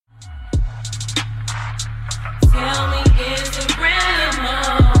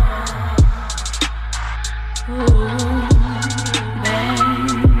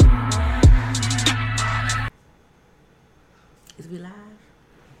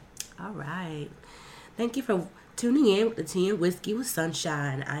All right. Thank you for tuning in with the Tea and Whiskey with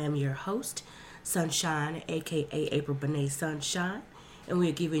Sunshine. I am your host, Sunshine, aka April Benet Sunshine, and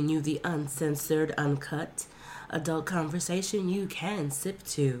we're giving you the uncensored, uncut, adult conversation you can sip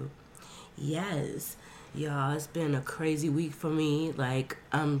to. Yes, y'all, it's been a crazy week for me. Like,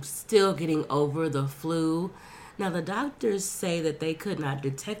 I'm still getting over the flu. Now, the doctors say that they could not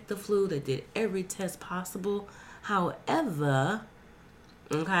detect the flu. They did every test possible. However,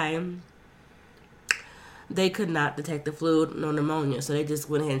 okay, they could not detect the flu nor pneumonia. So they just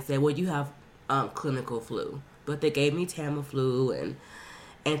went ahead and said, well, you have clinical flu. But they gave me Tamiflu and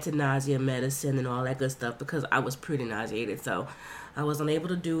anti-nausea medicine and all that good stuff because I was pretty nauseated. So I was unable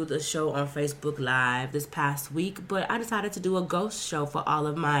to do the show on Facebook Live this past week, but I decided to do a ghost show for all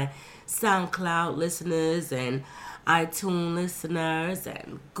of my SoundCloud listeners and iTunes listeners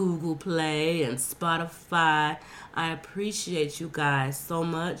and Google Play and Spotify. I appreciate you guys so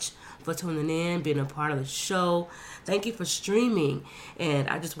much for tuning in, being a part of the show. Thank you for streaming. And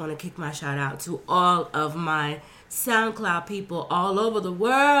I just want to kick my shout out to all of my SoundCloud people all over the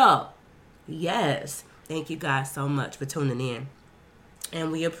world. Yes. Thank you guys so much for tuning in.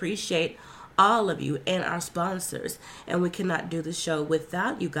 And we appreciate all of you and our sponsors. And we cannot do the show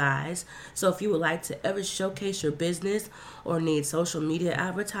without you guys. So if you would like to ever showcase your business or need social media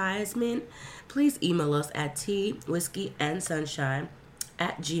advertisement, please email us at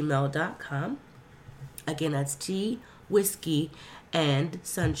teawhiskeyandsunshine@gmail.com. Again, that's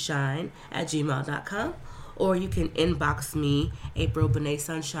teawhiskeyandsunshine@gmail.com. Or you can inbox me, April Benet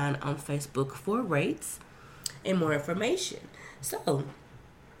Sunshine, on Facebook for rates and more information. So,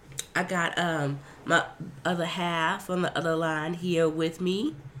 I got my other half on the other line here with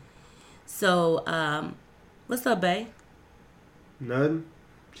me. So, what's up, bae? Nothing.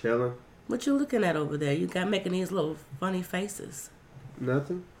 Chilling. What you looking at over there? You got making these little funny faces.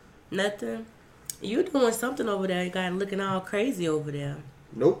 Nothing. Nothing? You doing something over there. You got looking all crazy over there.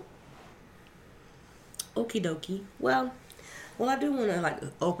 Nope. Okie dokie. Well, I do want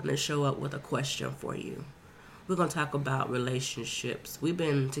to open the show up with a question for you. We're going to talk about relationships. We've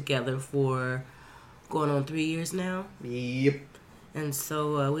been together for going on 3 years now. Yep. And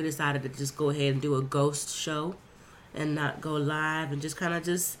so we decided to just go ahead and do a ghost show and not go live and just kind of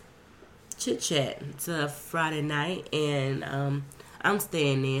just chit-chat. It's a Friday night, and I'm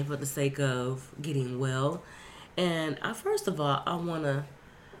staying in for the sake of getting well. And first of all, I want to...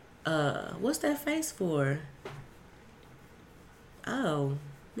 what's that face for? Oh,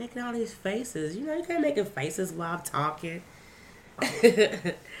 making all these faces. You know, you can't make faces while I'm talking.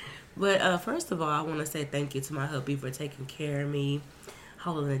 But first of all, I want to say thank you to my hubby for taking care of me,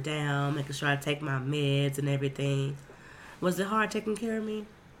 holding it down, making sure I take my meds and everything. Was it hard taking care of me?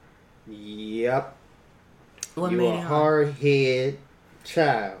 Yep. What You're made a it hard? hard-head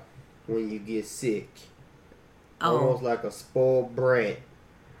child when you get sick. Oh. Almost like a spoiled brat.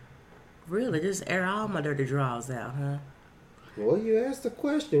 Really? Just air all my dirty drawers out, huh? Well, you asked the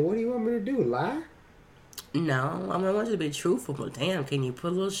question. What do you want me to do? Lie? No, I want you to be truthful, but damn, can you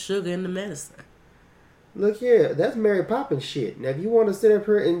put a little sugar in the medicine? Look here, that's Mary Poppins shit. Now, if you want to sit up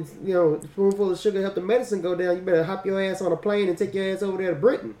here and, a spoonful of sugar help the medicine go down, you better hop your ass on a plane and take your ass over there to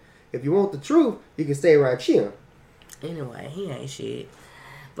Britain. If you want the truth, you can stay right here. Anyway, he ain't shit.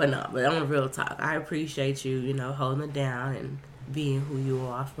 But on the real talk, I appreciate you, holding it down and being who you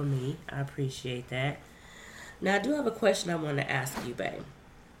are for me. I appreciate that. Now, I do have a question I want to ask you, babe.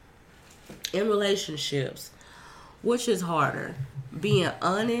 In relationships, which is harder? Being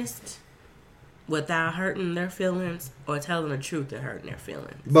honest without hurting their feelings, or telling the truth and hurting their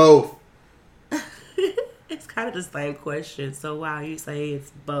feelings? Both. It's kind of the same question. So why you say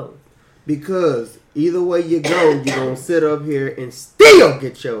it's both? Because either way you go, you're going to sit up here and still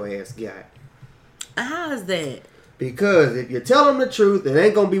get your ass got. How is that? Because if you tell them the truth, it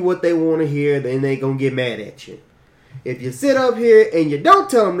ain't going to be what they want to hear, then they going to get mad at you. If you sit up here and you don't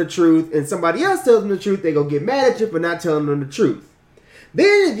tell them the truth, and somebody else tells them the truth, they going to get mad at you for not telling them the truth.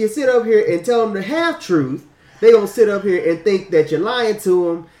 Then if you sit up here and tell them the half-truth, they going to sit up here and think that you're lying to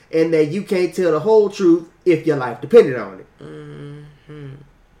them and that you can't tell the whole truth if your life depended on it. Mm-hmm.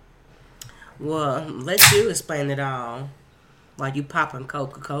 Well, let you explain it all while you popping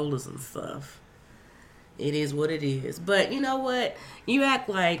Coca-Colas and stuff. It is what it is. But you know what? You act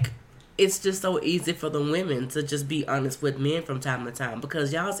like it's just so easy for the women to just be honest with men from time to time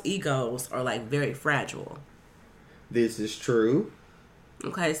because y'all's egos are very fragile. This is true.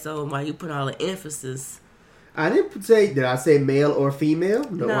 Okay, so why you put all the emphasis? I didn't say, did I say male or female?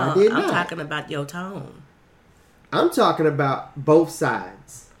 No, I did not. I'm talking about your tone. I'm talking about both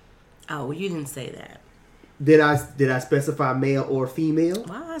sides. Oh, well, you didn't say that. Did I specify male or female?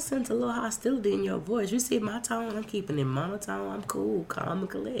 Why I sense a little hostility in your voice? You see my tone? I'm keeping it monotone. I'm cool, calm, and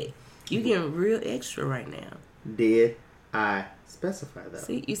collect. You getting real extra right now. Did I specify that?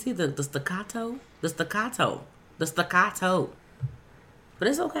 See, you see the staccato, the staccato. But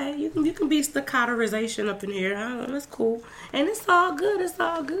it's okay. You can be staccatoization up in here. That's cool, and it's all good. It's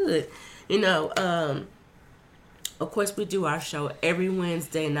all good. You know. Of course, we do our show every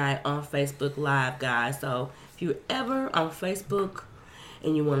Wednesday night on Facebook Live, guys. So if you're ever on Facebook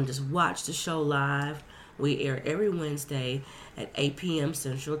and you want to just watch the show live, we air every Wednesday at 8 p.m.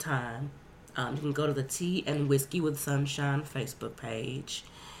 Central Time. You can go to the Tea and Whiskey with Sunshine Facebook page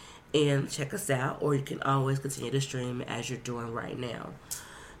and check us out, or you can always continue to stream as you're doing right now.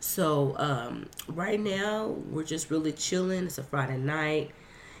 So right now, we're just really chilling. It's a Friday night,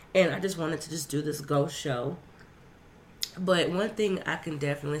 and I just wanted to just do this ghost show. But one thing I can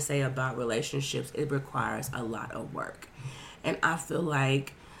definitely say about relationships, it requires a lot of work. And I feel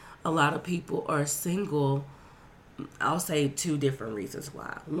like a lot of people are single. I'll say two different reasons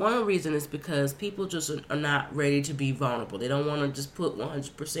why. One reason is because people just are not ready to be vulnerable. They don't want to just put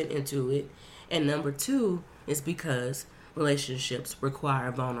 100% into it. And number two is because relationships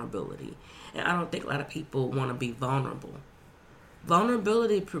require vulnerability. And I don't think a lot of people want to be vulnerable.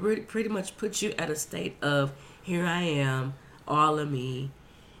 Vulnerability pretty much puts you at a state of, here I am, all of me,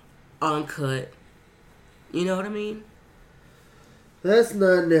 uncut. You know what I mean? That's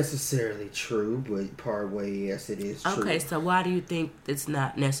not necessarily true, but part way, yes, it is true. Okay, so why do you think it's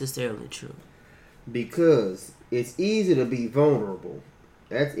not necessarily true? Because it's easy to be vulnerable.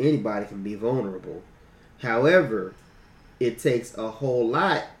 Anybody can be vulnerable. However, it takes a whole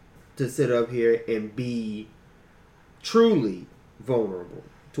lot to sit up here and be truly vulnerable.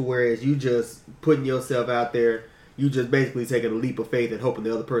 To whereas you just putting yourself out there, you just basically taking a leap of faith and hoping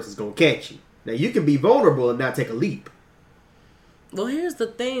the other person's going to catch you. Now, you can be vulnerable and not take a leap. Well, here's the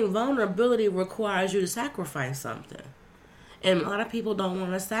thing. Vulnerability requires you to sacrifice something. And a lot of people don't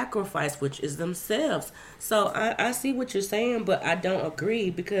want to sacrifice, which is themselves. So I see what you're saying, but I don't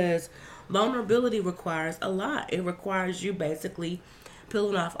agree, because vulnerability requires a lot. It requires you basically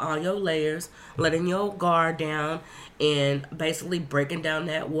peeling off all your layers, letting your guard down, and basically breaking down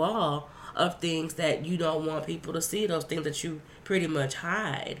that wall of things that you don't want people to see, those things that you pretty much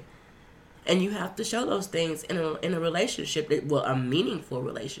hide. And you have to show those things in a relationship, a meaningful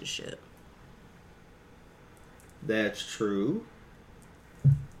relationship. That's true.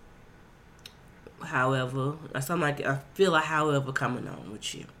 However, I feel a however coming on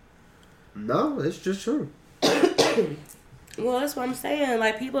with you. No, it's just true. Well, that's what I'm saying.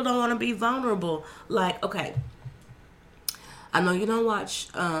 Like, people don't want to be vulnerable. Like, okay, I know you don't watch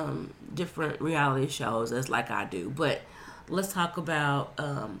different reality shows as like I do, but let's talk about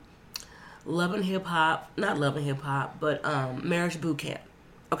Love and Hip Hop. Not Love and Hip Hop, but Marriage Boot Camp.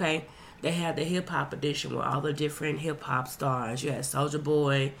 Okay, they had the hip hop edition with all the different hip hop stars. You had Soulja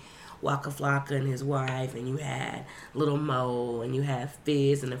Boy, Waka Flocka and his wife, and you had Little Mo, and you had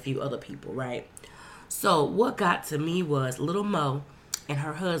Fizz and a few other people, right? So what got to me was Little Mo and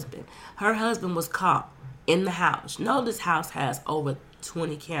her husband. Her husband was caught in the house. You know, this house has over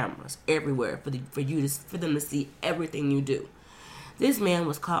 20 cameras everywhere for them to see everything you do. This man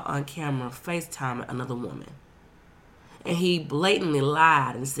was caught on camera FaceTiming another woman. And he blatantly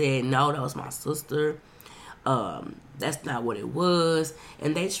lied and said, no, that was my sister. That's not what it was.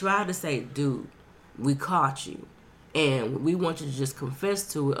 And they tried to say, dude, we caught you. And we want you to just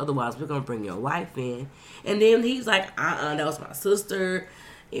confess to it. Otherwise, we're going to bring your wife in. And then he's like, that was my sister.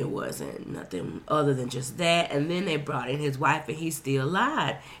 It wasn't nothing other than just that. And then they brought in his wife, and he still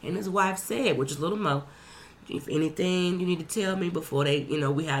lied. And his wife said, which is Little Mo, if anything you need to tell me before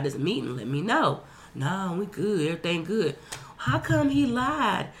we had this meeting, let me know. No, we good. Everything good. How come he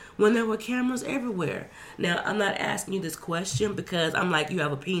lied when there were cameras everywhere? Now, I'm not asking you this question because I'm like, you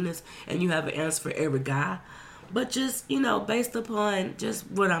have a penis and you have an answer for every guy. But just, based upon just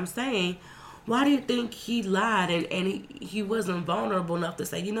what I'm saying, why do you think he lied and he wasn't vulnerable enough to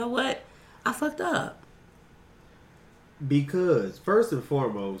say, you know what? I fucked up. Because, first and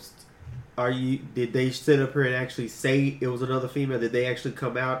foremost, did they sit up here and actually say it was another female? Did they actually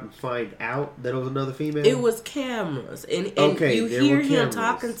come out and find out that it was another female? It was cameras. And okay, you hear him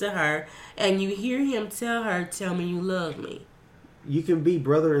talking to her, and you hear him tell her, tell me you love me. You can be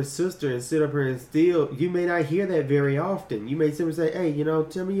brother and sister and sit up here and still, you may not hear that very often. You may simply say, hey,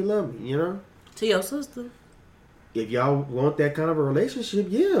 tell me you love me, To your sister. If y'all want that kind of a relationship,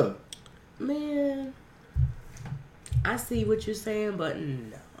 yeah. Man, I see what you're saying, but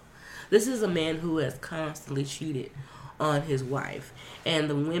no. This is a man who has constantly cheated on his wife. And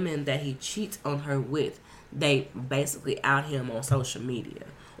the women that he cheats on her with they basically out him on social media,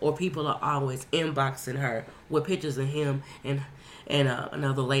 or people are always inboxing her with pictures of him and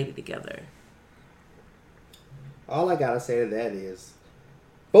another lady together. All I gotta say to that is,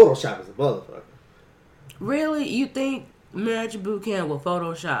 Photoshop is a motherfucker. Really? You think Marriage Boot Camp will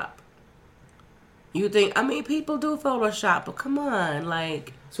Photoshop? You think, I mean, people do Photoshop, but come on,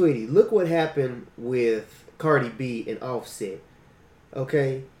 like... Sweetie, look what happened with Cardi B and Offset,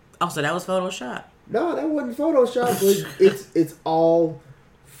 okay? Oh, so that was Photoshop? No, that wasn't Photoshop, but it's all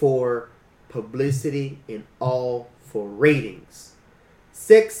for publicity and all for ratings.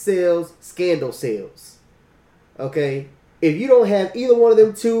 Sex sells, scandal sells, okay? If you don't have either one of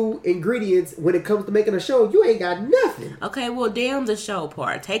them two ingredients when it comes to making a show, you ain't got nothing. Okay, well, damn the show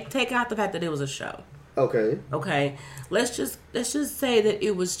part. Take out the fact that it was a show. Okay. Okay. Let's just say that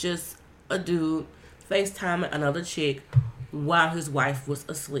it was just a dude FaceTiming another chick while his wife was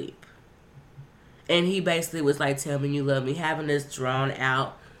asleep. And he basically was like, tell me you love me, having this drawn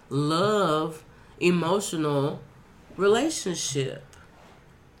out love, emotional relationship.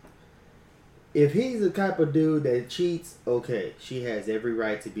 If he's the type of dude that cheats, okay, she has every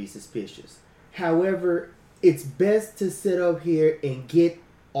right to be suspicious. However, it's best to sit up here and get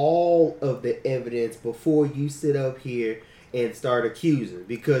all of the evidence before you sit up here and start accusing.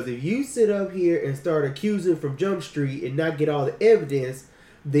 Because if you sit up here and start accusing from Jump Street and not get all the evidence,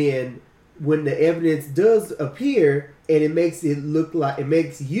 then when the evidence does appear and it makes it look like, it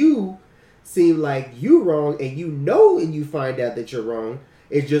makes you seem like you wrong, and you find out that you're wrong,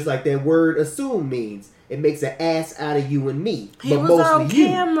 it's just like that word assume means. It makes an ass out of you and me. He but was on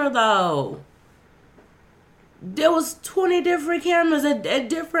camera, though. There was 20 different cameras at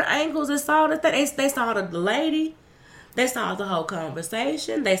different angles. They saw the thing. They saw the lady. They saw the whole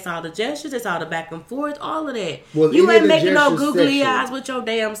conversation. They saw the gestures. They saw the back and forth. All of that. Well, you ain't making no gestures googly sexual. eyes with your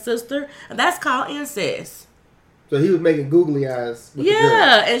damn sister. That's called incest. So he was making googly eyes with the girl.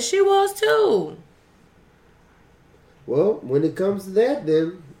 Yeah, and she was too. Well, when it comes to that,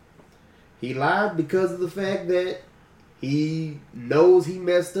 then he lied because of the fact that he knows he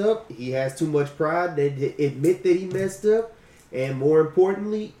messed up. He has too much pride to admit that he messed up. And more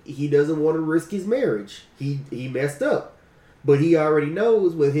importantly, he doesn't want to risk his marriage. He messed up. But he already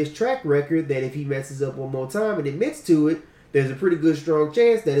knows with his track record that if he messes up one more time and admits to it, there's a pretty good strong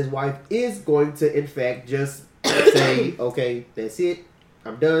chance that his wife is going to, in fact, just say, okay, that's it.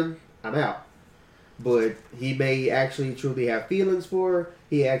 I'm done. I'm out. But he may actually truly have feelings for her.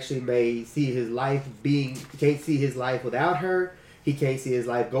 He actually may see his life can't see his life without her. He can't see his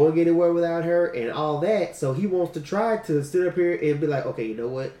life going anywhere without her and all that. So he wants to try to sit up here and be like, okay, you know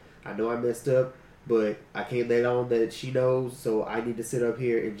what? I know I messed up, but I can't let on that she knows. So I need to sit up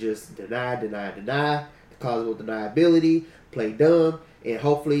here and just deny, plausible deniability, play dumb, and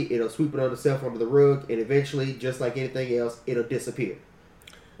hopefully it'll sweep it on itself under the rug, and eventually, just like anything else, it'll disappear.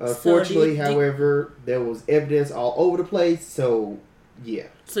 Unfortunately, however, there was evidence all over the place, so yeah.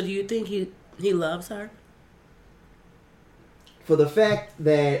 So do you think he loves her? For the fact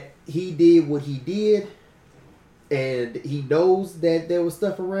that he did what he did, and he knows that there was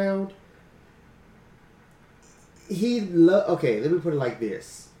stuff around, okay, let me put it like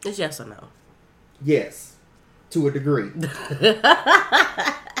this. It's yes or no? Yes, to a degree.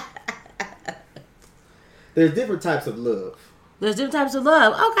 There's different types of love. There's different types of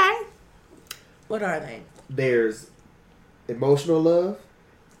love. Okay. What are they? There's emotional love,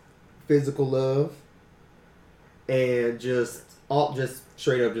 physical love, and just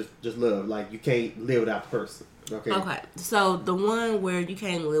straight up just love. Like you can't live without the person. Okay. Okay. So the one where you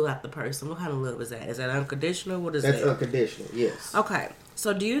can't live without the person, what kind of love is that? Is that unconditional? What is that? That's unconditional, yes. Okay.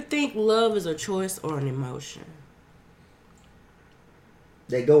 So do you think love is a choice or an emotion?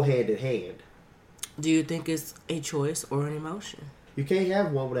 They go hand in hand. Do you think it's a choice or an emotion? You can't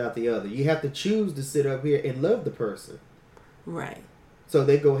have one without the other. You have to choose to sit up here and love the person. Right. So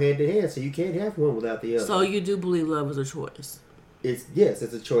they go hand in hand. So you can't have one without the other. So you do believe love is a choice? It's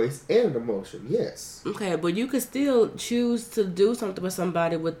a choice and an emotion. Yes. Okay, but you could still choose to do something with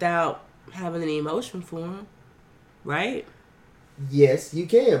somebody without having any emotion for them, right? Yes, you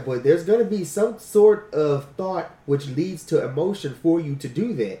can, but there's going to be some sort of thought which leads to emotion for you to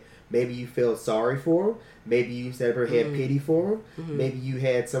do that. Maybe you felt sorry for him. Maybe you ever had pity for him. Mm-hmm. Maybe you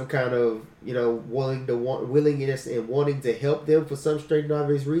had some kind of, willingness and wanting to help them for some strange and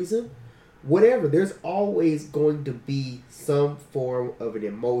obvious reason. Whatever. There's always going to be some form of an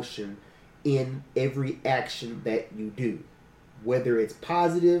emotion in every action that you do. Whether it's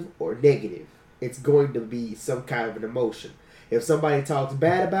positive or negative, it's going to be some kind of an emotion. If somebody talks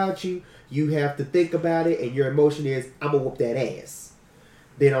bad about you, you have to think about it, and your emotion is, I'm going to whoop that ass.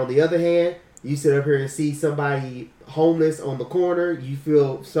 Then on the other hand, You sit up here and see somebody homeless on the corner. You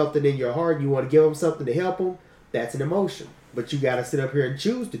feel something in your heart. You want to give them something to help them. That's an emotion. But you got to sit up here and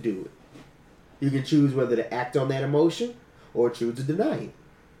choose to do it. You can choose whether to act on that emotion or choose to deny it.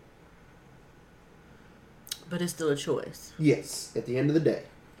 But it's still a choice. Yes, at the end of the day.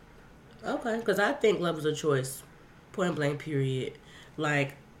 Okay, because I think love is a choice. Point blank, period.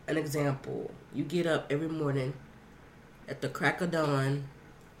 Like, an example. You get up every morning at the crack of dawn,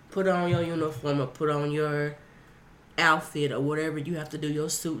 put on your uniform or put on your outfit or whatever you have to do, your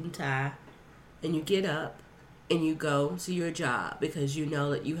suit and tie, and you get up and you go to your job because you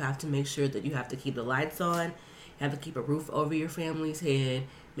know that you have to make sure that you have to keep the lights on, you have to keep a roof over your family's head,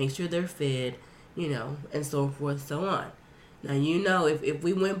 make sure they're fed, and so forth, so on. Now, if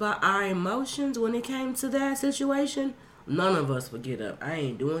we went by our emotions when it came to that situation, none of us would get up. I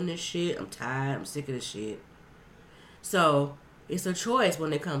ain't doing this shit. I'm tired. I'm sick of this shit. So, it's a choice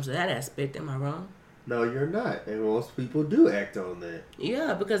when it comes to that aspect. Am I wrong? No, you're not. And most people do act on that.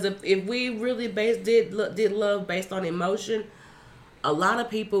 Yeah, because if we really did love based on emotion, a lot of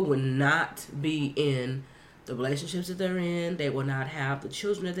people would not be in the relationships that they're in. They will not have the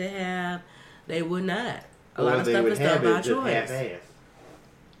children that they have. They would not. A lot of stuff is done by choice. Half-ass.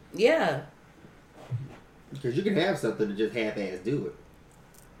 Yeah. Because you can have something to just half-ass do it.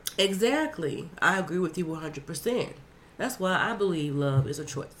 Exactly. I agree with you 100%. That's why I believe love is a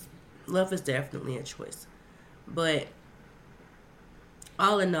choice. Love is definitely a choice. But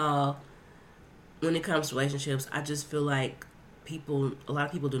all in all, when it comes to relationships, I just feel like a lot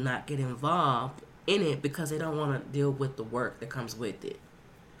of people do not get involved in it because they don't want to deal with the work that comes with it.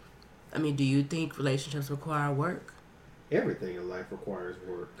 I mean, do you think relationships require work? Everything in life requires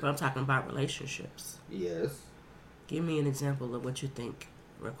work. But I'm talking about relationships. Yes. Give me an example of what you think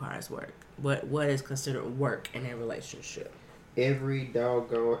requires work. What is considered work in a relationship? Every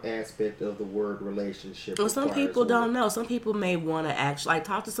doggone aspect of the word relationship. Well, some people don't know. Some people may want to actually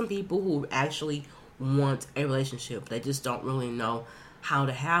talk to some people who actually want a relationship. They just don't really know how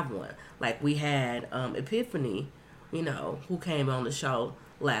to have one. Like we had Epiphany, who came on the show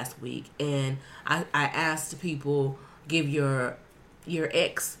last week, and I asked people, give your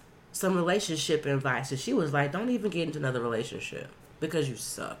ex some relationship advice, and she was like, don't even get into another relationship because you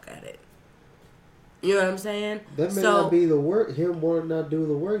suck at it. You know what I'm saying? That may not be the work. Him wanting not do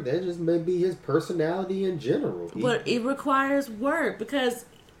the work. That just may be his personality in general. But it requires work because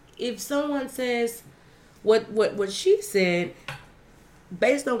if someone says what she said,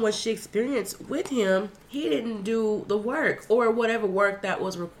 based on what she experienced with him, he didn't do the work or whatever work that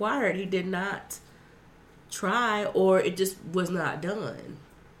was required. He did not try, or it just was not done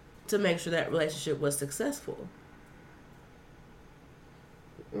to make sure that relationship was successful.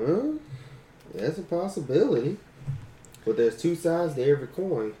 That's a possibility. But there's two sides to every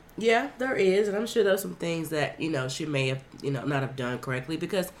coin. Yeah, there is. And I'm sure there's some things that, she may have, not have done correctly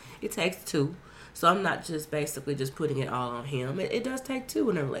because it takes two. So I'm not just basically just putting it all on him. It does take two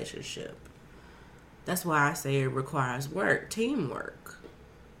in a relationship. That's why I say it requires work. Teamwork.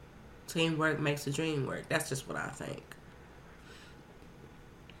 Teamwork makes the dream work. That's just what I think.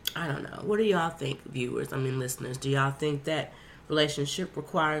 I don't know. What do y'all think, viewers? Listeners. Do y'all think that relationship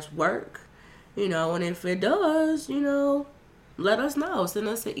requires work? And if it does, let us know. Send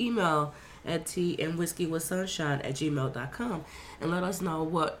us an email at teaandwhiskey.sunshine@gmail.com and let us know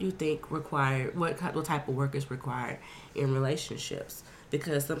what you think required, what type of work is required in relationships.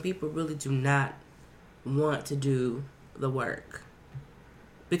 Because some people really do not want to do the work.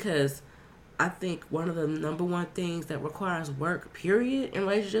 Because I think one of the number one things that requires work, period, in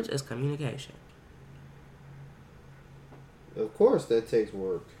relationships is communication. Of course that takes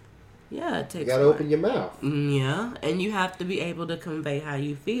work. Yeah, it takes You gotta open your mouth. Yeah, and you have to be able to convey how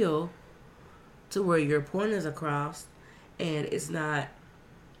you feel to where your point is across, and it's not,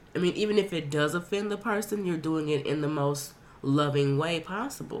 even if it does offend the person, you're doing it in the most loving way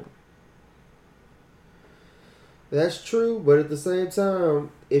possible. That's true, but at the same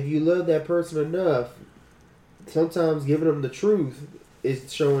time, if you love that person enough, sometimes giving them the truth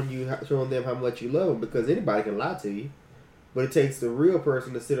is showing them how much you love them, because anybody can lie to you. But it takes the real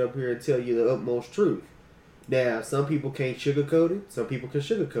person to sit up here and tell you the utmost truth. Now, some people can't sugarcoat it. Some people can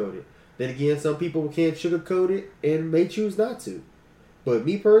sugarcoat it. Then again, some people can't sugarcoat it and may choose not to. But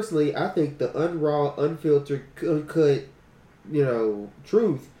me personally, I think the unraw, unfiltered, uncut,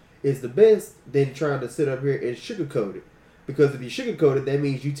 truth is the best than trying to sit up here and sugarcoat it. Because if you sugarcoat it, that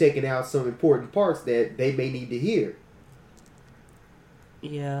means you're taking out some important parts that they may need to hear.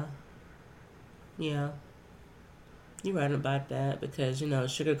 Yeah. Yeah. You're right about that because,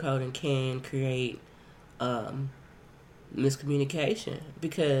 sugarcoating can create miscommunication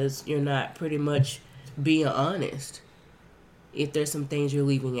because you're not pretty much being honest. If there's some things you're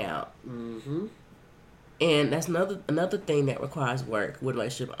leaving out, Mm-hmm. and that's another thing that requires work with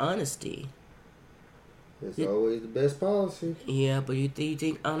relationship honesty. It's always the best policy. Yeah, but you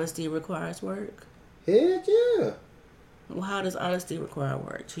think honesty requires work? Heck yeah. Well, how does honesty require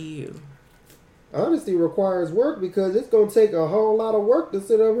work to you? Honesty requires work because it's going to take a whole lot of work to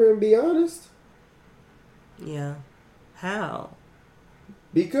sit over here and be honest. Yeah. How?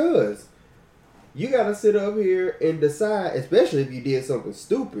 Because you got to sit up here and decide, especially if you did something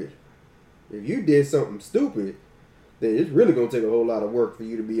stupid. If you did something stupid, then it's really going to take a whole lot of work for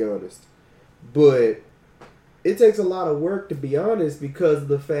you to be honest. But it takes a lot of work to be honest because of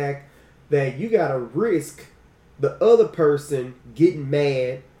the fact that you got to risk the other person getting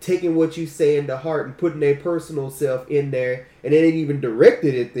mad, taking what you say into heart and putting their personal self in there, and it ain't even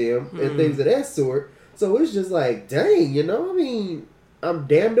directed at them and things of that sort. So it's just like, dang, you know, I mean, I'm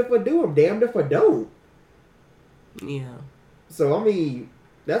damned if I do, I'm damned if I don't. Yeah. So, I mean,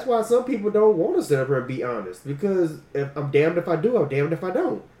 that's why some people don't want to sit up here and be honest. Because if I'm damned if I do, I'm damned if I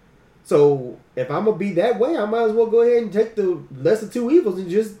don't. So, if I'm going to be that way, I might as well go ahead and take the lesser two evils and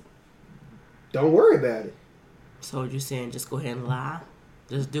just don't worry about it. So you're saying just go ahead and lie?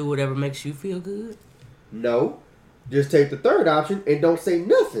 Just do whatever makes you feel good? No. Just take the third option and don't say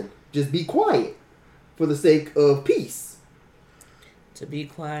nothing. Just be quiet for the sake of peace. To be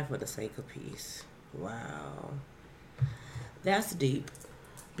quiet for the sake of peace. Wow. That's deep.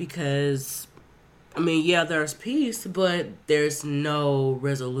 Because, I mean, yeah, there's peace, but there's no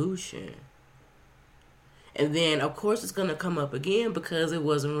resolution. And then, of course, it's going to come up again because it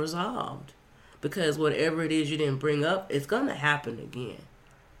wasn't resolved. Because whatever it is you didn't bring up, it's going to happen again.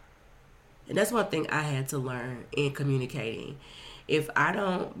 And that's one thing I had to learn in communicating. If I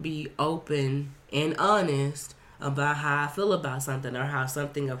don't be open and honest about how I feel about something or how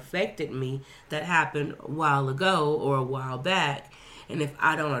something affected me that happened a while ago or a while back, and if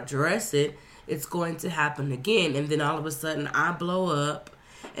I don't address it, it's going to happen again. And then all of a sudden I blow up,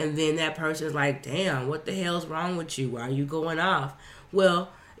 and then that person's like, damn, what the hell's wrong with you? Why are you going off? Well,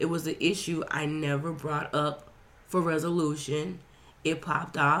 it was an issue I never brought up for resolution. It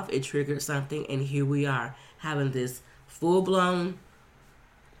popped off, it triggered something, and here we are having this full-blown,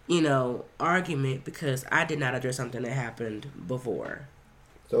 argument because I did not address something that happened before.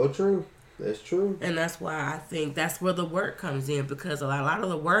 So true. That's true. And that's why I think that's where the work comes in, because a lot of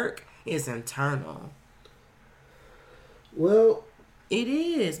the work is internal. Well, it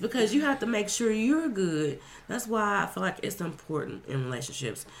is, because you have to make sure you're good. That's why I feel like it's important in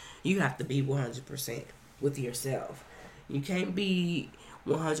relationships. You have to be 100% with yourself. You can't be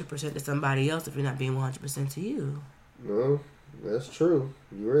 100% to somebody else if you're not being 100% to you. No, that's true.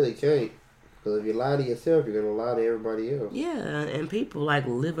 You really can't. Because if you lie to yourself, you're going to lie to everybody else. Yeah, and people like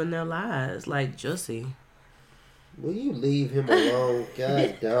living their lives like Jussie. Will you leave him alone?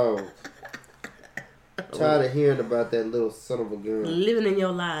 God dog. Tired of hearing about that little son of a gun. Living in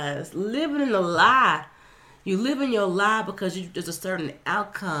your lies. Living in a lie. You live in your lie because there's a certain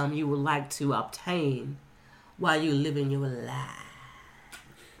outcome you would like to obtain while you live in your lie.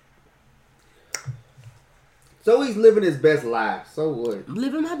 So he's living his best life. So what?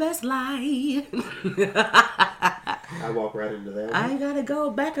 Living my best life. I walk right into that one. I ain't gotta go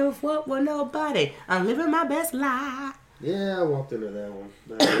back and forth with nobody. I'm living my best life. Yeah, I walked into that one.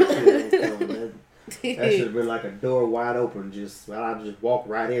 That should have been like a door wide open. I just walk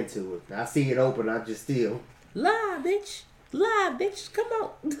right into it. I see it open, I just steal. Lie, bitch. Lie, bitch. Come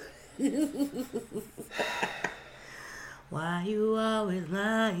on. Why you always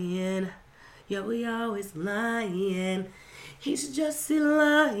lying? Yeah, we always lying. He's just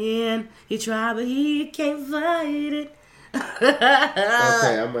lying. He tried, but he can't fight it.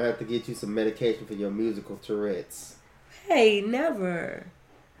 Okay, I'm going to have to get you some medication for your musical Tourette's. Hey, never.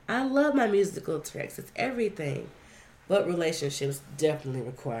 I love my musical Tourette's. It's everything. But relationships definitely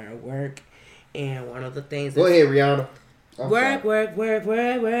require work. And one of the things... Go ahead, Rihanna. Work.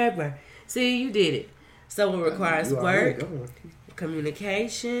 See, you did it. So it requires work,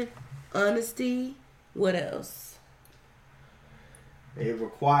 communication, honesty. What else? It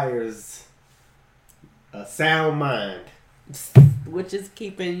requires a sound mind. Which is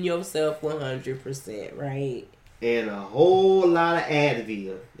keeping yourself 100%, right? And a whole lot of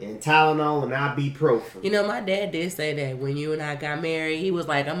Advil and Tylenol and ibuprofen. You know, my dad did say that when you and I got married. He was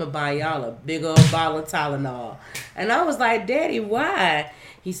like, I'm going to buy y'all a big old bottle of Tylenol. And I was like, Daddy, why?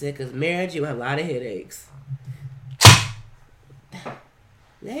 He said, because marriage, you have a lot of headaches.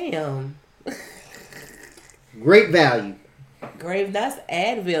 Damn. Great value. Great. That's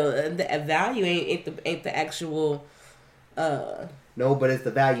Advil. The value ain't the actual No, but it's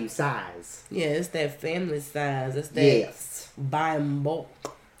the value size. Yeah, it's that family size. It's that Yes. buy in bulk.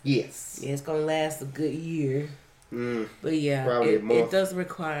 Yes. Yeah, it's gonna last a good year. But yeah, probably a month. it does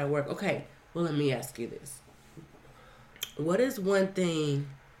require work. Okay, well, let me ask you this. What is one thing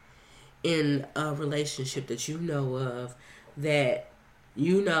in a relationship that you know of that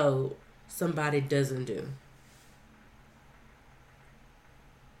you know somebody doesn't do?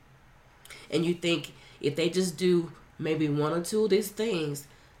 And you think if they just do maybe one or two of these things,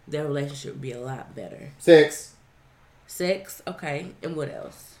 their relationship would be a lot better. Sex. Sex, okay. And what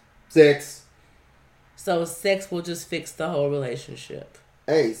else? Sex. So sex will just fix the whole relationship.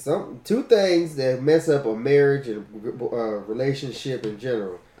 Hey, two things that mess up a marriage and relationship in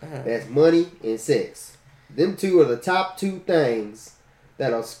general. That's money and sex. Them two are the top two things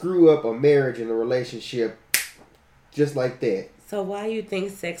that'll screw up a marriage and a relationship just like that. So why do you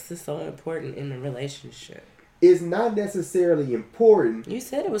think sex is so important in a relationship? It's not necessarily important. You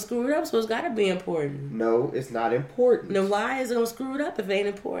said it was screwed up, so it's got to be important. No, it's not important. Then why is it going to screw it up if it ain't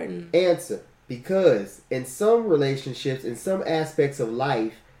important? Answer. Because in some relationships, in some aspects of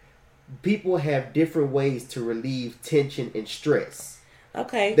life, people have different ways to relieve tension and stress.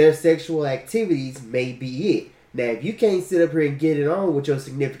 Okay. Their sexual activities may be it. Now, if you can't sit up here and get it on with your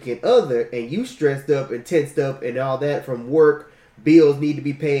significant other and you stressed up and tensed up and all that from work, bills need to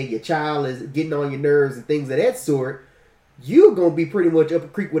be paid, your child is getting on your nerves and things of that sort, you're going to be pretty much up a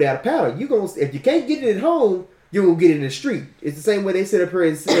creek without a paddle. If you can't get it at home, you're going to get it in the street. It's the same way they sit up here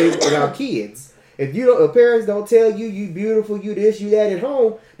and say with our kids. If parents don't tell you, you beautiful, you this, you that at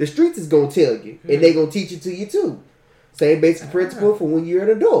home, the streets is going to tell you. And they going to teach it to you too. Same basic principle for when you're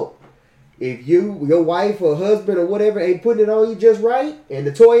an adult. If your wife or husband or whatever ain't putting it on you just right, and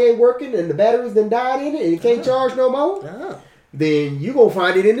the toy ain't working, and the batteries done died in it, and it can't charge no more, then you going to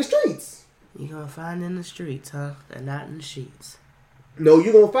find it in the streets. You're going to find it in the streets, huh? And not in the sheets. No,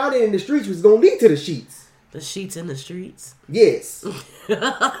 you're going to find it in the streets, which is going to lead to the sheets. The sheets in the streets? Yes.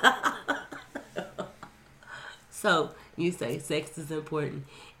 So, you say sex is important,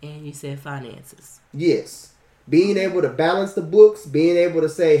 and you said finances. Yes. Being able to balance the books, being able to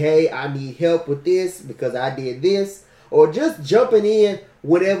say, hey, I need help with this because I did this, or just jumping in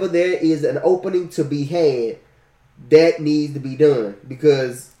whenever there is an opening to be had, that needs to be done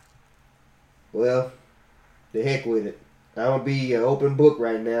because, well, the heck with it. I'm going to be an open book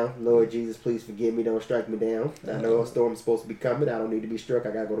right now. Lord Jesus, please forgive me. Don't strike me down. I know a storm's supposed to be coming. I don't need to be struck.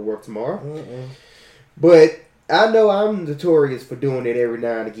 I got to go to work tomorrow. But I know I'm notorious for doing it every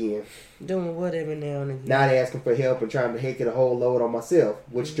now and again. Doing what every now and again? Not asking for help and trying to take it a whole load on myself,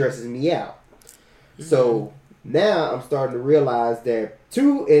 which stresses me out. So now I'm starting to realize that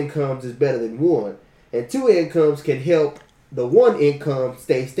 2 incomes is better than 1. And 2 incomes can help the 1 income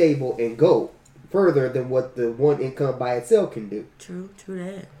stay stable and go further than what the 1 income by itself can do. True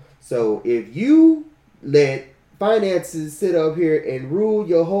that. So if you let finances sit up here and rule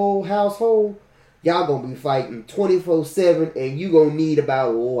your whole household, y'all gonna be fighting 24/7 and you gonna need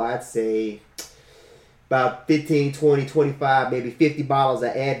about, I'd say about 15, 20, 25, maybe 50 bottles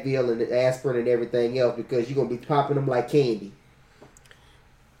of Advil and aspirin and everything else because you're gonna be popping them like candy.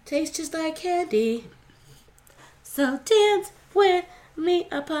 Tastes just like candy. So dance with me,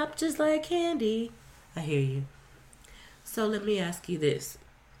 I pop just like candy. I hear you. So let me ask you this.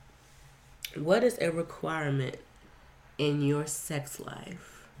 What is a requirement in your sex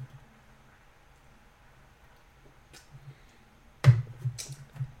life?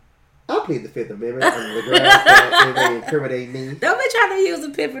 I'll plead the Fifth Amendment under the grass they incriminate me. Don't be trying to use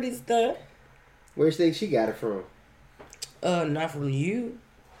epiphany stuff. Where do you think she got it from? Not from you.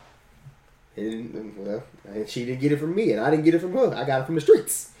 And she didn't get it from me, and I didn't get it from her. I got it from the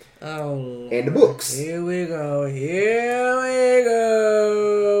streets. Oh. And the books. Here we go.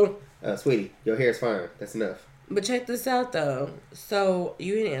 Sweetie, your hair's fine. That's enough. But check this out, though. So,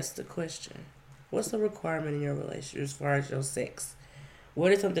 you didn't answer the question. What's the requirement in your relationship as far as your sex?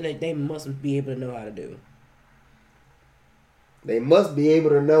 What is something that they must be able to know how to do? They must be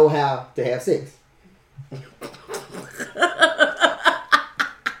able to know how to have sex.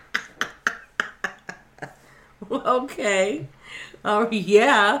 Okay. Oh,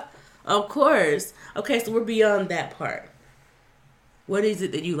 yeah. Of course. Okay, so we're beyond that part. What is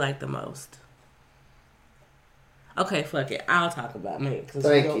it that you like the most? Okay, fuck it. I'll talk about me.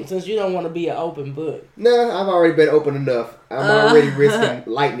 Since you don't want to be an open book. No, I've already been open enough. I'm already risking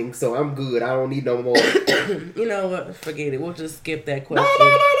lightning, so I'm good. I don't need no more. You know what? Forget it. We'll just skip that question. No.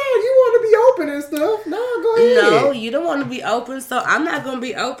 You want to be open and stuff. No, go ahead. No, you don't want to be open, so I'm not going to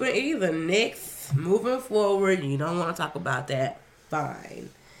be open either. Next, moving forward, you don't want to talk about that. Fine.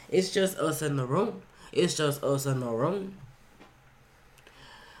 It's just us in the room.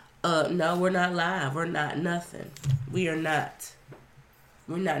 No, we're not live. We're not nothing. We are not.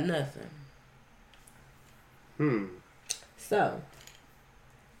 We're not nothing. So,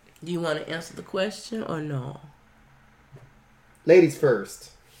 do you want to answer the question or no? Ladies first.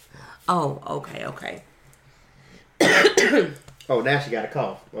 Oh, okay. Oh, now she got a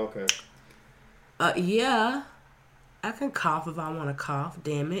cough. Okay. Yeah. I can cough if I want to cough,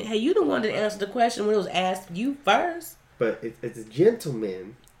 damn it. Hey, you the one that answered the question when it was asked you first. But it's a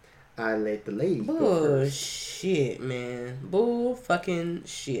gentleman. I let the ladies go first. Bullshit, man. Bull fucking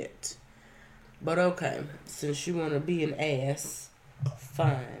shit. But okay, since you want to be an ass,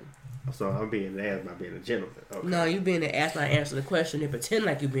 fine. So I'm being an ass by being a gentleman. Okay. No, you being an ass by answering the question and pretend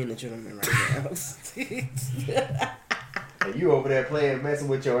like you being a gentleman right now. And you over there messing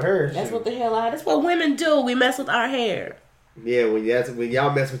with your hair. That's what the hell that's what women do. We mess with our hair. Yeah, when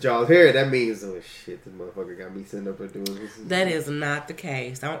y'all mess with y'all's hair, that means, oh shit, this motherfucker got me sitting up there doing this. That is not the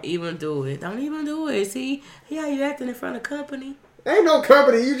case. Don't even do it. Don't even do it. See how you acting in front of company? Ain't no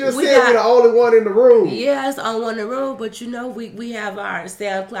company. You just said we're the only one in the room. Yeah, it's the only one in the room. But you know, we have our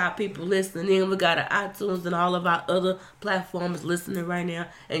SoundCloud people listening. We got our iTunes and all of our other platforms listening right now.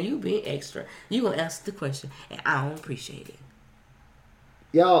 And you being extra. You gonna answer the question, and I don't appreciate it.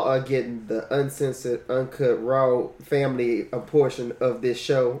 Y'all are getting the uncensored, uncut, raw family portion of this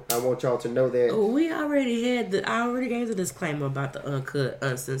show. I want y'all to know that. We already I already gave the disclaimer about the uncut,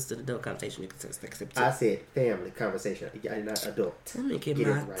 uncensored adult conversation. I said family conversation. You're not adult. Let me get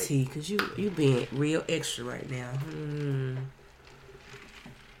my tea, because you being real extra right now.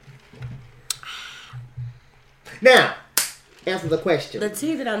 Now, answer the question. The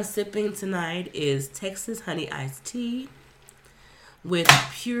tea that I'm sipping tonight is Texas Honey Iced Tea with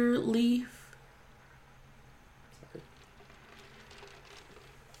Pure Leaf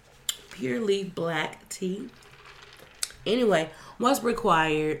black tea. Anyway, what's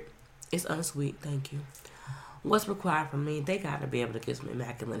required is unsweet. Thank you. What's required from me? They gotta be able to get some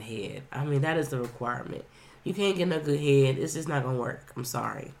immaculate head. I mean, that is the requirement. You can't get no good head. It's just not gonna work. I'm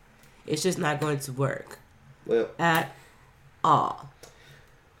sorry. It's just not going to work. Well, at all.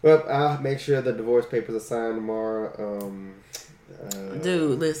 Well, I'll make sure the divorce papers are signed tomorrow.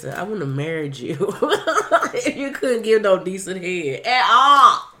 Dude, listen, I wouldn't have married you if you couldn't give no decent head at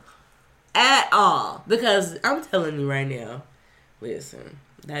all. At all. Because I'm telling you right now, listen,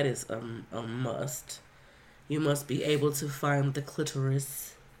 that is a must. You must be able to find the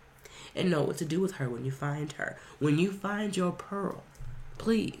clitoris and know what to do with her when you find her. When you find your pearl,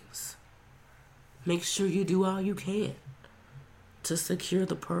 please make sure you do all you can to secure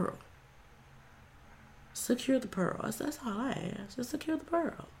the pearl. Secure the pearl. That's all I ask. Just secure the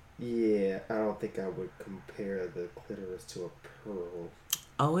pearl. Yeah, I don't think I would compare the clitoris to a pearl.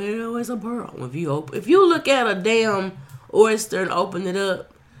 Oh, it is a pearl. If you look at a damn oyster and open it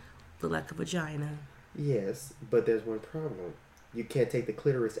up, look like a vagina. Yes, but there's one problem. You can't take the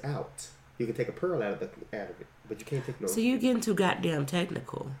clitoris out. You can take a pearl out of it, but you can't take no. So you're getting too goddamn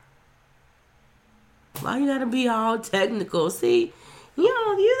technical. Why you gotta be all technical? See,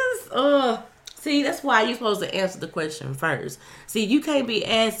 you just See, that's why you're supposed to answer the question first. See, you can't be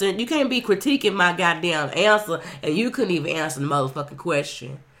critiquing my goddamn answer, and you couldn't even answer the motherfucking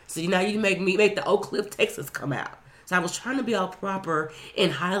question. See, now you make the Oak Cliff, Texas come out. So I was trying to be all proper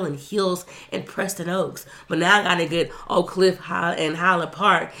in Highland Hills and Preston Oaks, but now I gotta get Oak Cliff and Highland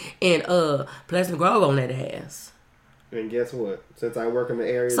Park and Pleasant Grove on that ass. And guess what? Since I work in the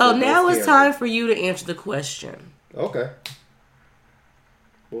area, so now it's time for you to answer the question. Okay.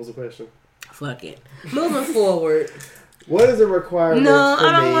 What was the question? Fuck it. Moving forward. What is the requirement? No,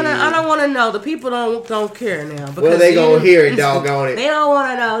 I don't want to know. The people don't care now. Well, they gonna hear it, doggone it. They don't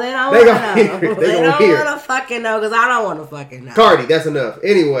want to know. They don't want to know. They don't want to fucking know because I don't want to fucking know. Cardi, that's enough.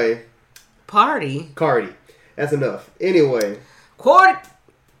 Anyway. Cardi, that's enough. Anyway. Cardi.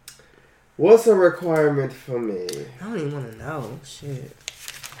 What's a requirement for me? I don't even want to know. Shit.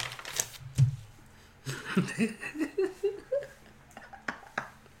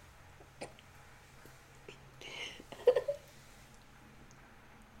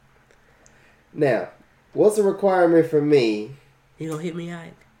 Now, what's a requirement for me? You gonna hit me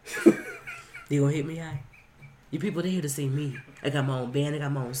high? You gonna hit me high? You people there to see me. I got my own band. I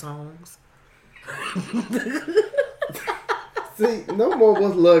got my own songs. See, no more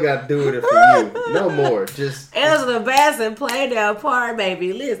what's love got to do with it for you. No more. Just answer the bass and play that part,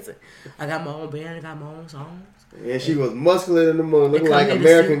 baby. Listen, I got my own band. I got my own songs. And she was muscular in the moon, looking like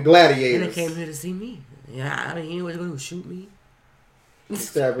American Gladiators. And they came here to see me. Yeah, I mean, he was going to shoot me.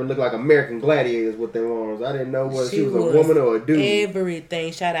 Stafford looked like American Gladiators with their arms. I didn't know whether she was a woman or a dude.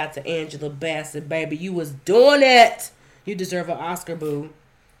 Everything. Shout out to Angela Bassett, baby. You was doing it. You deserve an Oscar, boo.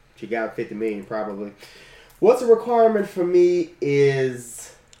 She got 50 million probably. What's a requirement for me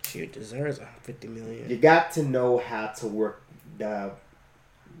is she deserves a 50 million. You got to know how to work the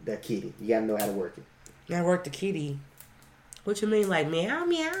kitty. You got to know how to work it. I work the kitty. What you mean, like meow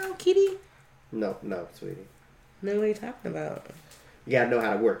meow kitty? No, sweetie. No, what are you talking about? You got to know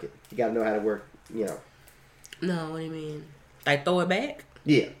how to work it. You got to know how to work. No, what do you mean? Like throw it back?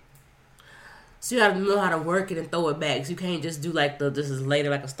 Yeah. So you got to know how to work it and throw it back. So you can't just do like this is later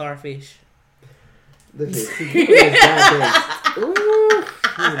like a starfish. Look at this.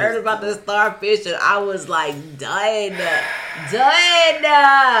 I heard about the starfish and I was like, done.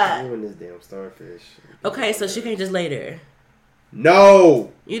 Doing this damn starfish. Okay, so she can't just lay there.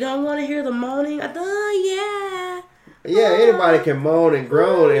 No. You don't want to hear the moaning? Yeah. Yeah, anybody can moan and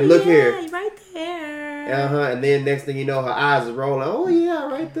groan and look here. Right there. And then next thing you know, her eyes are rolling. Oh yeah,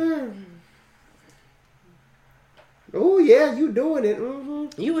 right there. Oh yeah, you doing it.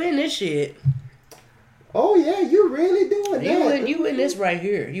 Mm-hmm. You in this shit. Oh yeah, you really doing that. You in this right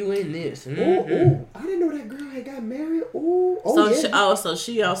here. You in this. Mm-hmm. Ooh, I didn't know that girl had got married. So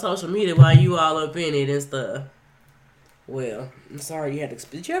she on social media while you all up in it and stuff. Well, I'm sorry you had to.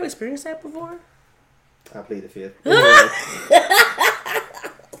 Did you ever experience that before? I plead the fifth.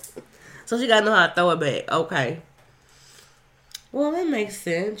 So she gotta know how to throw it back. Okay. Well, that makes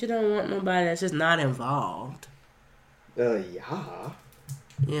sense. You don't want nobody that's just not involved. Yeah.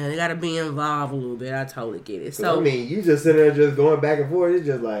 Yeah, they gotta be involved a little bit. I totally get it. So I mean, you just sitting there just going back and forth. It's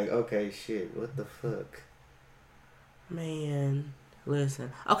just like, okay, shit, what the fuck? Man,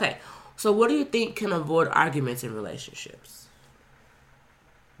 listen. Okay, so what do you think can avoid arguments in relationships?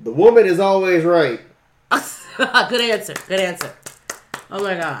 The woman is always right. Good answer. Oh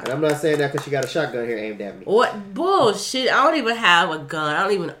my God. And I'm not saying that because she got a shotgun here aimed at me. What bullshit? I don't even have a gun. I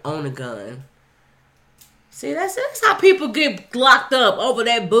don't even own a gun. See, that's how people get locked up over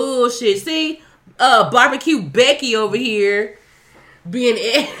that bullshit. See, barbecue Becky over here being.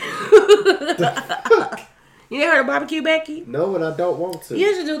 You never heard of barbecue Becky? No, and I don't want to.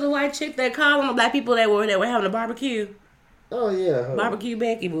 You should do the white chick that called on the black people that were having a barbecue. Oh yeah, barbecue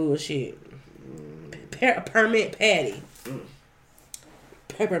Becky bullshit. Permit Patty.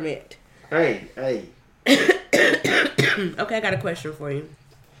 Peppermint. Hey. Okay, I got a question for you.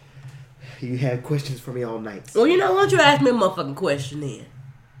 You have questions for me all night. Well, you know, why don't you ask me a motherfucking question then?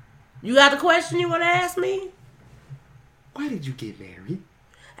 You got the question you want to ask me? Why did you get married?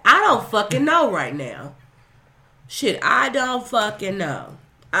 I don't fucking know right now. Shit, I don't fucking know.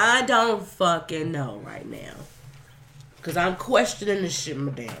 I don't fucking know right now. Because I'm questioning the shit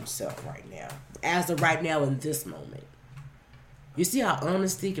my damn self right now. As of right now in this moment. You see how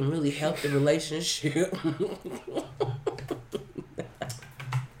honesty can really help the relationship?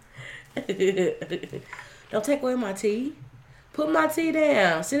 Don't take away my tea. Put my tea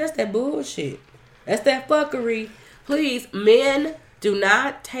down. See, that's that bullshit. That's that fuckery. Please, men, do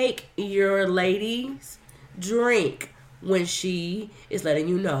not take your lady's drink when she is letting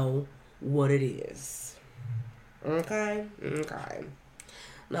you know what it is. Okay? Okay.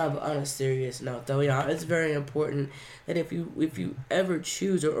 No, but on a serious note, though, y'all, it's very important that if you ever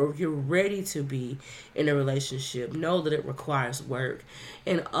choose or if you're ready to be in a relationship, know that it requires work.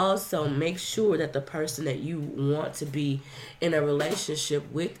 And also make sure that the person that you want to be in a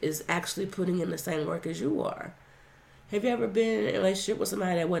relationship with is actually putting in the same work as you are. Have you ever been in a relationship with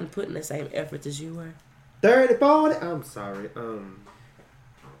somebody that wasn't putting the same efforts as you were? 30, 40, I'm sorry,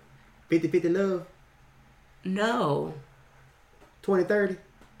 50-50 love? No. 20-30?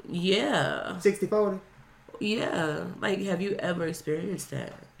 Yeah. 60-40? Yeah. Like, have you ever experienced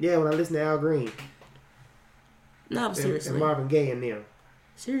that? Yeah, when I listen to Al Green. No, seriously. And Marvin Gaye and them.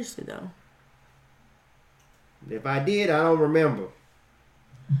 Seriously, though. If I did, I don't remember.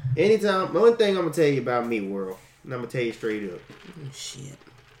 Anytime, the only thing I'm going to tell you about me, world, and I'm going to tell you straight up. Shit.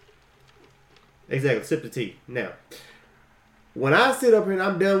 Exactly. Sip the tea. Now, when I sit up here and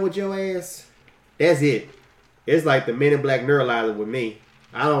I'm done with your ass, that's it. It's like the Men in Black neuralizer with me.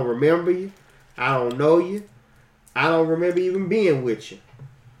 I don't remember you. I don't know you. I don't remember even being with you.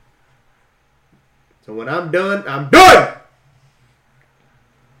 So when I'm done, I'm done!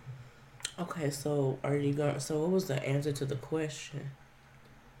 Okay, so what was the answer to the question?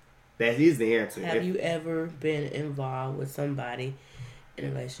 That is the answer. Have you ever been involved with somebody in a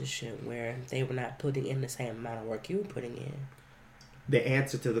relationship where they were not putting in the same amount of work you were putting in? The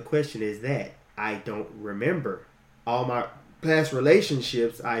answer to the question is that I don't remember. All my past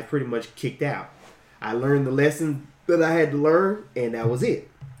relationships, I pretty much kicked out. I learned the lesson that I had to learn, and that was it.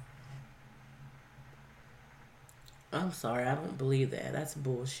 I'm sorry, I don't believe that. That's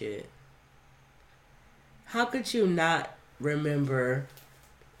bullshit. How could you not remember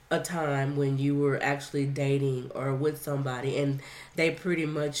a time when you were actually dating or with somebody and they pretty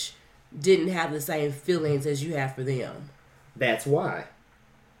much didn't have the same feelings as you have for them? That's why.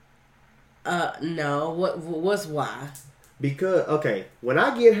 No. What's why? Because, okay, when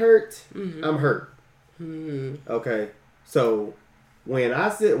I get hurt, Mm-hmm. I'm hurt. Mm-hmm. Okay, so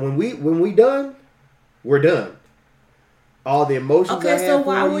when we done, we're done. All the emotions. Okay, so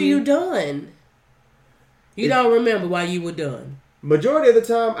why were you done? You don't remember why you were done? Majority of the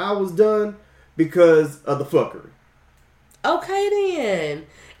time, I was done because of the fuckery. Okay, then.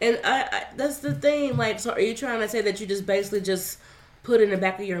 And I that's the thing. Like, so are you trying to say that you just basically just put in the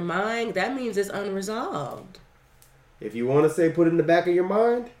back of your mind? That means it's unresolved. If you want to say put it in the back of your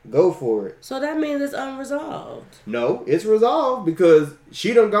mind, go for it. So that means it's unresolved. No, it's resolved because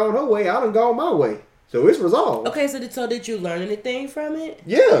she done gone her way, I done gone my way. So it's resolved. Okay, so did you learn anything from it?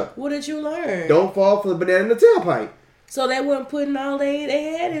 Yeah. What did you learn? Don't fall for the banana in the tailpipe. So they weren't putting all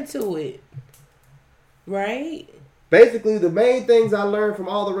they had into it. Right? Basically, the main things I learned from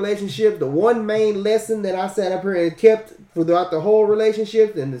all the relationships, the one main lesson that I sat up here and kept throughout the whole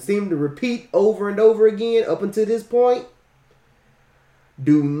relationship, and it seemed to repeat over and over again up until this point: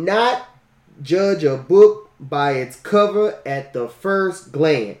 do not judge a book by its cover at the first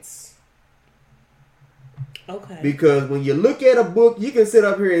glance. Okay. Because when you look at a book, you can sit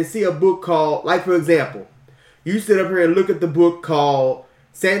up here and see a book called, like for example, you sit up here and look at the book called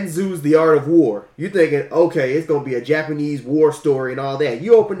Sun Tzu's The Art of War. You're thinking, okay, it's going to be a Japanese war story and all that.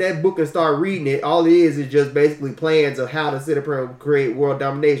 You open that book and start reading it. All it is just basically plans of how to sit up here and create world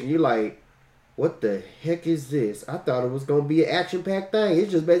domination. You're like, what the heck is this? I thought it was going to be an action-packed thing.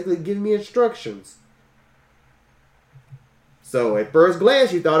 It's just basically giving me instructions. So at first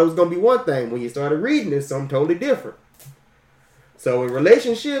glance, you thought it was going to be one thing. When you started reading it, something totally different. So in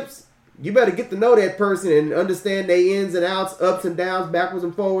relationships, you better get to know that person and understand their ins and outs, ups and downs, backwards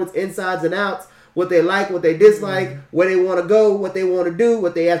and forwards, insides and outs, what they like, what they dislike, where they want to go, what they want to do,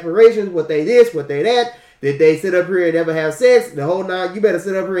 what their aspirations, what they this, what they that. Did they sit up here and ever have sex? The whole nine. You better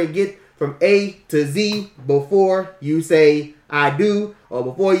sit up here and get from A to Z before you say I do or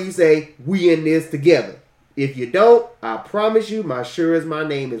before you say we in this together. If you don't, I promise you, my sure as my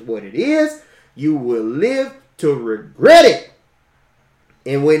name is what it is, you will live to regret it.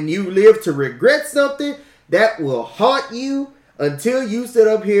 And when you live to regret something, that will haunt you until you sit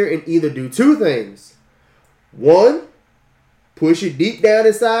up here and either do two things. One, push it deep down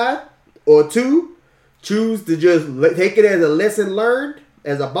inside. Or two, choose to just take it as a lesson learned,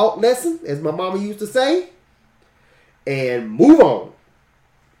 as a bought lesson, as my mama used to say, and move on.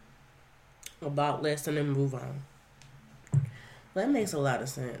 About lesson and move on. That makes a lot of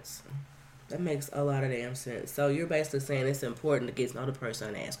sense. That makes a lot of damn sense. So you're basically saying it's important to get to know the person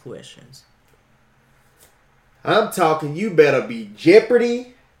and ask questions. I'm talking you better be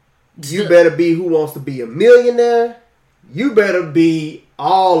Jeopardy. You better be Who Wants to Be a Millionaire. You better be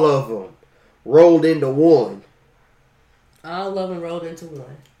all of them rolled into one. All of them rolled into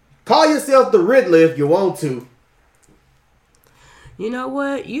one. Call yourself the Riddler if you want to. You know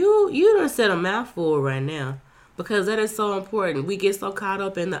what? You done said a mouthful right now. Because that is so important. We get so caught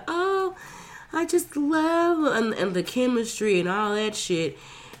up in the, I just love, and the chemistry and all that shit.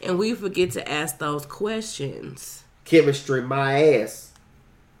 And we forget to ask those questions. Chemistry, my ass.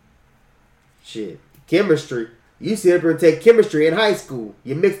 Shit. Chemistry. You sit up here and take chemistry in high school.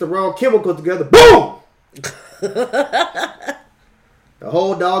 You mix the wrong chemical together. Boom! The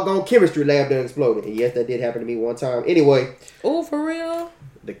whole doggone chemistry lab done exploded. And yes, that did happen to me one time. Anyway. Oh, for real?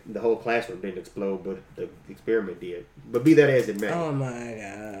 The whole classroom didn't explode, but the experiment did. But be that as it may. Oh my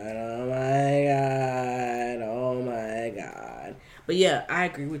God. Oh my God. Oh my God. But yeah, I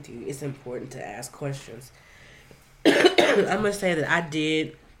agree with you. It's important to ask questions. I must say that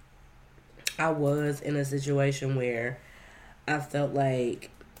I was in a situation where I felt like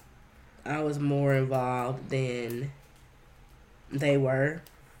I was more involved than they were.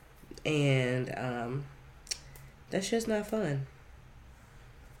 And that's just not fun.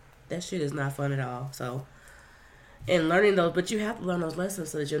 That shit is not fun at all. So, and learning those, but you have to learn those lessons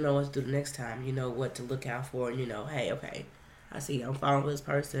so that you'll know what to do the next time. You know what to look out for, and you know, hey, okay, I see I'm following this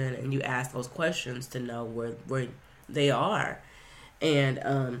person, and you ask those questions to know where they are.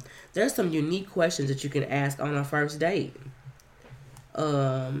 And there's some unique questions that you can ask on a first date.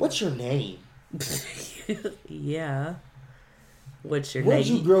 What's your name? Yeah. What's your name? Where'd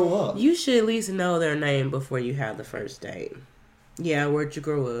you grow up? You should at least know their name before you have the first date. Yeah, where'd you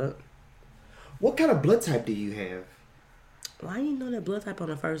grow up? What kind of blood type do you have? Why you know that blood type on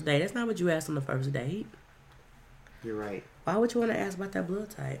the first date? That's not what you asked on the first date. You're right. Why would you want to ask about that blood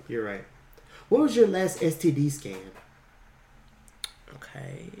type? You're right. What was your last STD scan?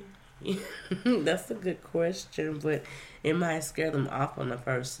 Okay. That's a good question, but it might scare them off on the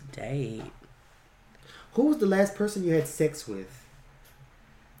first date. Who was the last person you had sex with?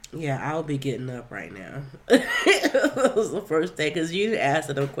 Yeah, I'll be getting up right now. That was the first date, because you asked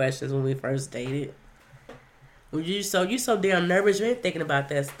them questions when we first dated. You so damn nervous. You ain't thinking about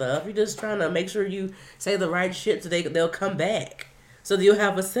that stuff. You're just trying to make sure you say the right shit so they'll come back. So you'll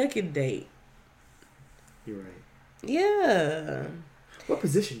have a second date. You're right. Yeah. What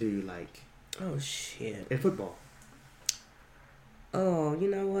position do you like? Oh, shit. In football. Oh, you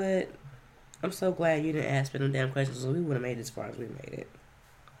know what? I'm so glad you didn't ask me them damn questions, so we would have made it as far as we made it.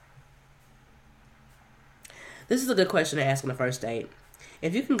 This is a good question to ask on the first date.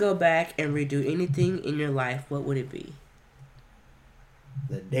 If you can go back and redo anything in your life, what would it be?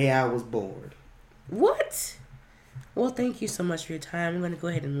 The day I was born. What? Well, thank you so much for your time. I'm going to go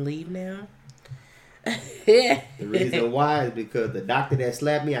ahead and leave now. The reason why is because the doctor that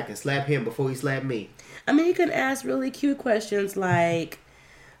slapped me, I can slap him before he slapped me. I mean, you can ask really cute questions like,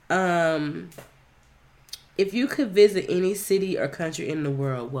 if you could visit any city or country in the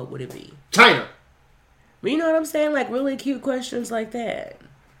world, what would it be? China. But you know what I'm saying? Like really cute questions like that.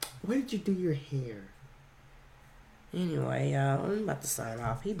 Where did you do your hair? Anyway, y'all, I'm about to sign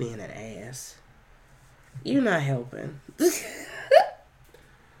off. He being an ass. You're not helping. Is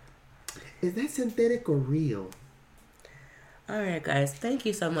that synthetic or real? Alright, guys. Thank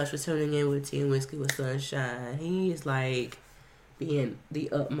you so much for tuning in with Tea and Whiskey with Sunshine. He is like being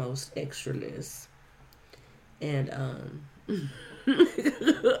the utmost extraness. And,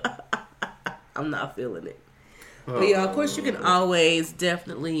 I'm not feeling it. But yeah, of course, you can always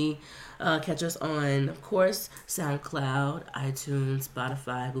definitely catch us on, of course, SoundCloud, iTunes,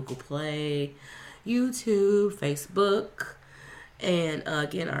 Spotify, Google Play, YouTube, Facebook. And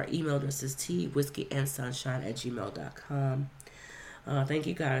again, our email address is teawhiskeyandsunshine@gmail.com. Thank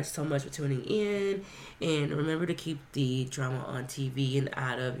you guys so much for tuning in. And remember to keep the drama on TV and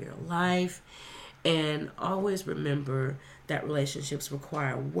out of your life. And always remember that relationships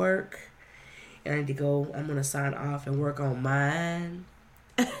require work. And I need to go. I'm going to sign off and work on mine.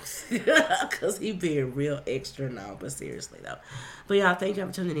 Because he being real extra now. But seriously, though. But y'all, thank y'all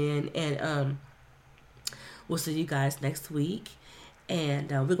for tuning in. And we'll see you guys next week.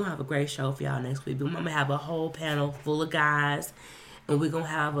 And we're going to have a great show for y'all next week. We're going to have a whole panel full of guys. And we're going to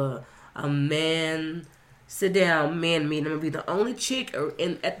have a man sit-down man meeting. I'm going to be the only chick at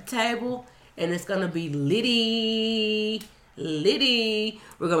the table. And it's going to be Liddy.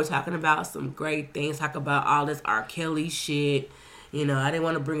 We're going to be talking about some great things. Talk about all this R. Kelly shit. You know, I didn't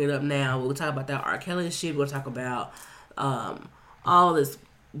want to bring it up now. We'll talk about that R. Kelly shit. We'll talk about all this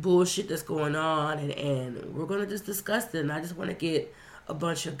bullshit that's going on. And we're going to just discuss it. And I just want to get a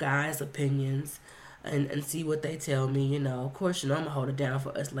bunch of guys' opinions and see what they tell me. You know, of course, you know, I'm going to hold it down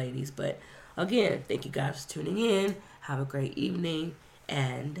for us ladies. But again, thank you guys for tuning in. Have a great evening.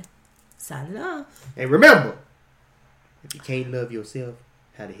 And signing off. And remember, if you can't love yourself,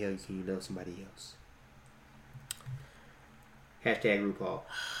 how the hell can you love somebody else? #RuPaul.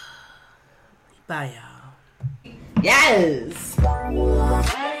 Bye, y'all. Yes!